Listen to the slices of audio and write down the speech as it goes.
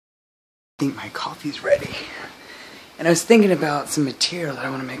think my coffee's ready. And I was thinking about some material that I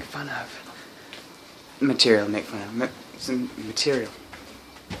want to make fun of. Some material.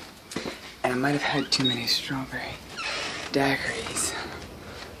 And I might have had too many strawberry daiquiris.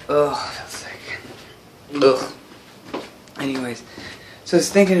 Ugh, feels like... Ugh. Anyways, so I was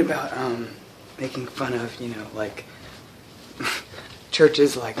thinking about, making fun of, you know, like,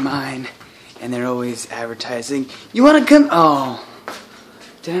 churches like mine, and they're always advertising, you wanna come? Oh.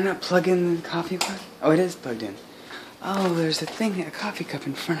 Did I not plug in the coffee plug? Oh, it is plugged in. Oh, there's a thing, a coffee cup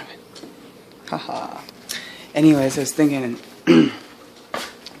in front of it. Haha. Anyways, I was thinking, a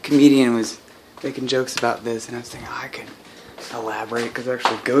comedian was making jokes about this, and I was thinking, oh, I could elaborate, because I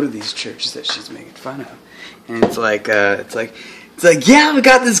actually go to these churches that she's making fun of. And it's like, yeah, we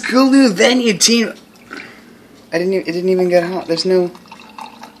got this cool new venue, team. It didn't even get hot. There's no,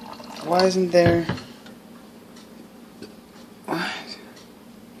 why isn't there, what?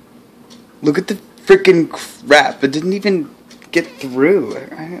 Look at the freaking crap. It didn't even get through.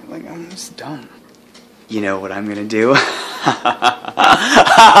 I'm almost dumb. You know what I'm gonna do?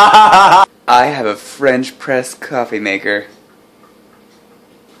 I have a French press coffee maker.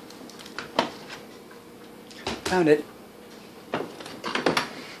 Found it.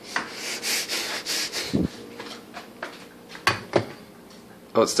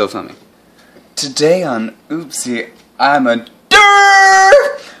 Oh, it's still filming. Today on Oopsie, I'm a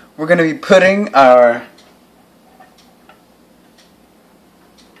we're gonna be putting our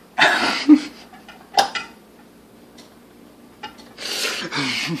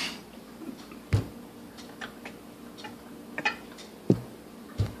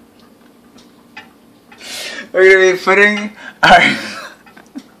we're gonna be putting our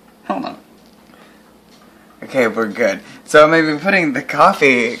hold on. Okay, we're good. So I'm gonna be putting the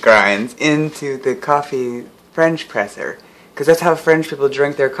coffee grinds into the coffee French presser. Because that's how French people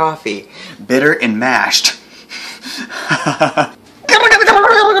drink their coffee. Bitter and mashed.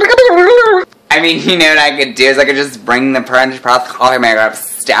 I mean, you know what I could do is I could just bring the French press coffee maker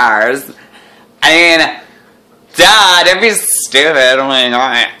upstairs. I mean, duh, don't be stupid. Oh my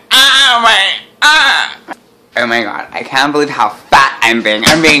god. Oh my god, I can't believe how fat I'm being.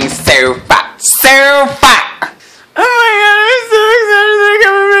 I'm being so fat. So fat! Oh my god, I'm so excited that I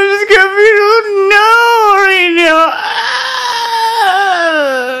got my French coffee. No, right now.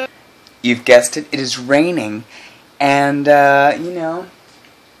 You've guessed it, it is raining. And, you know,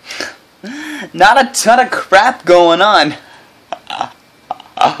 not a ton of crap going on.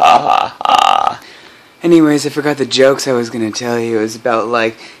 Anyways, I forgot the jokes I was gonna tell you. It was about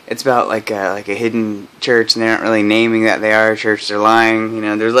like a hidden church, and they aren't really naming that they are a church. They're lying. You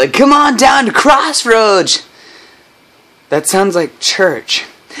know, they're like, "Come on down to Crossroads." That sounds like church.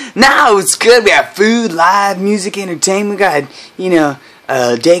 No, it's good. We have food, live music, entertainment. We got, you know,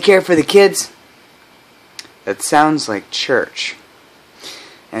 daycare for the kids. That sounds like church.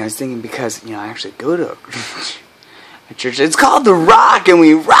 And I was thinking because, you know, I actually go to a church. It's called The Rock, and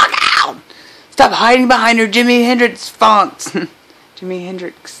we rock out. Stop hiding behind your Jimi Hendrix fonts. Jimi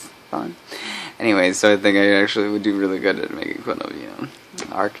Hendrix font. Anyways, so I think I actually would do really good at making fun of, you know,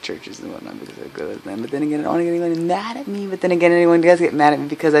 ARC churches and whatnot because I'm good at them. But then again, I don't want to get anyone mad at me. But then again, anyone does get mad at me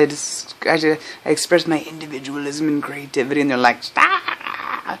because I express my individualism and creativity, and they're like,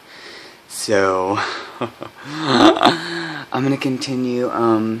 stop. So I'm gonna continue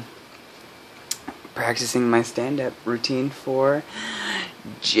practicing my stand-up routine for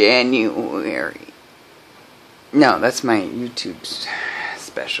January. No, that's my YouTube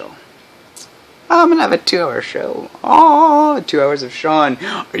special. I'm gonna have a 2-hour show. Oh, 2 hours of Shawn.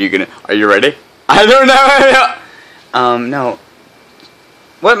 Are you ready? I don't know. No.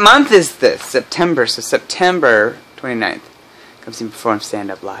 What month is this? September. So September 29th. Come see me perform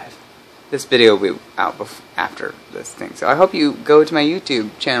stand-up live. This video will be out after this thing. So I hope you go to my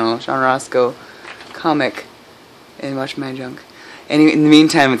YouTube channel, Shawn Roscoe Comic, and watch my junk. And in the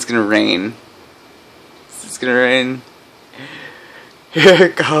meantime, it's gonna rain. It's gonna rain. Here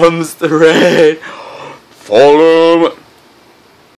comes the rain. Follow me.